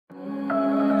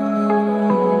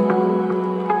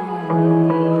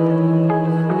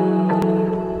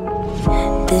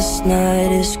This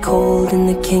night is cold in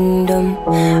the kingdom.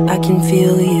 I can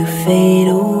feel you fade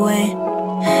away.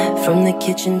 From the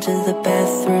kitchen to the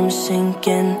bathroom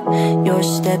sinking, your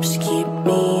steps keep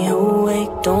me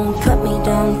awake. Don't cut me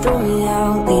down, throw me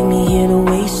out, leave me here to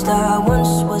waste. I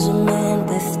once was a man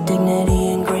with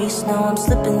dignity and grace. Now I'm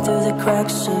slipping through the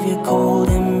cracks of your cold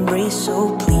embrace.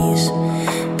 So please,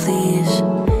 please,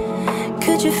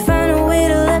 could you find a way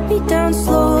to let me down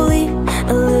slowly?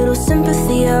 A little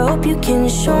sympathy, I hope you can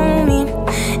show me.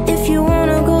 If you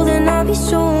wanna go, then I'll be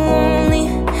so lonely.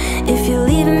 If you're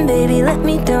leaving, baby, let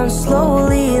me down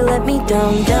slowly. Let me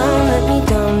down, down, let me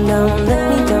down, down, let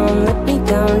me down, let me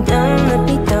down, down, let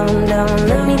me down, down,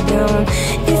 let me down.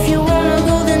 If you wanna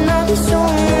go, then I'll be so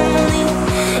lonely.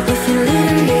 If you're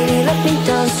leaving, baby, let me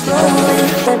down slowly.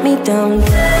 Let me down.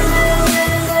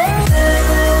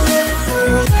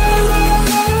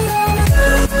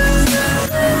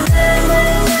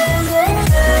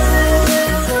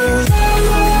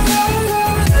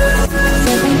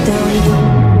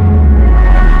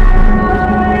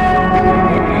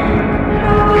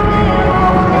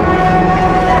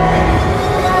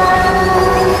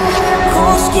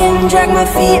 Drag my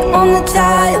feet on the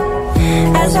tile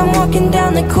as I'm walking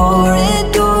down the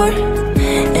corridor.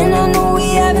 And I know we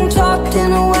haven't talked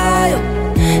in a while,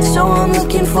 so I'm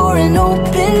looking for an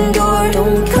open door.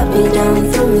 Don't cut me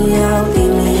down, throw me out,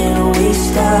 leave me in a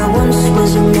waste. I once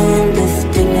was a man with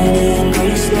dignity and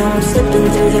grace. Now I'm slipping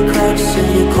through the cracks of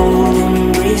your cold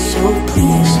embrace. So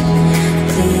please,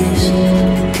 please,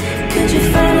 could you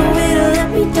find a way to let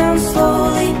me down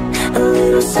slowly? A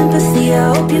little sympathy, I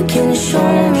hope you can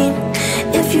show me.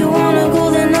 If you wanna go,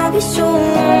 then I'll be so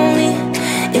lonely.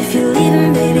 If you're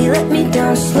leaving, baby, let me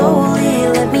down slowly.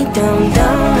 Let me down,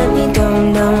 down, let me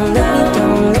down, down, let me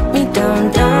down, let me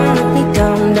down, down, let me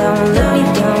down, down, let me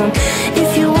down.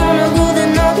 If you wanna go,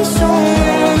 then I'll be so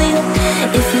lonely.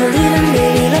 If you're leaving,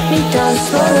 baby, let me down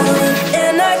slowly.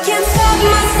 And I can't stop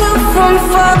myself from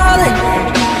falling.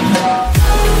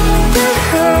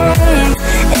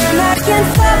 And I can't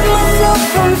stop myself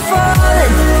from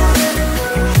falling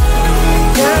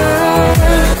down.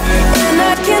 And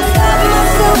I can't stop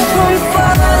myself from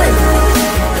falling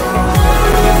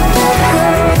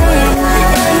down.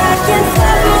 And I can't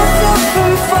stop myself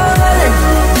from falling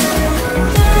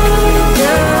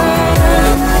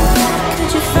down.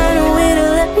 Could you find a way to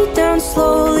let me down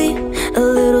slowly? A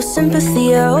little sympathy,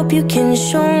 I hope you can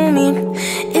show me.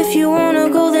 If you wanna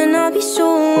go, then I'll be so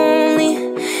lonely.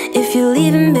 If you're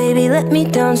leaving, baby, let me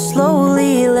down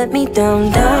slowly. Let me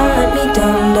down, down, let me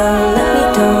down, down, let me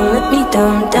down, let me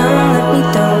down, down, let me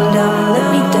down, down, let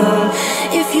me down.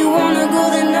 If you wanna go,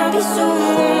 then I'll be so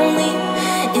lonely.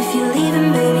 If you're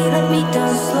leaving, baby, let me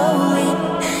down slowly.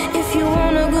 If you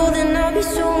wanna go, then I'll be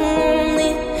so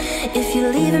lonely. If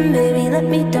you're leaving, baby, let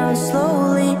me down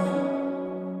slowly.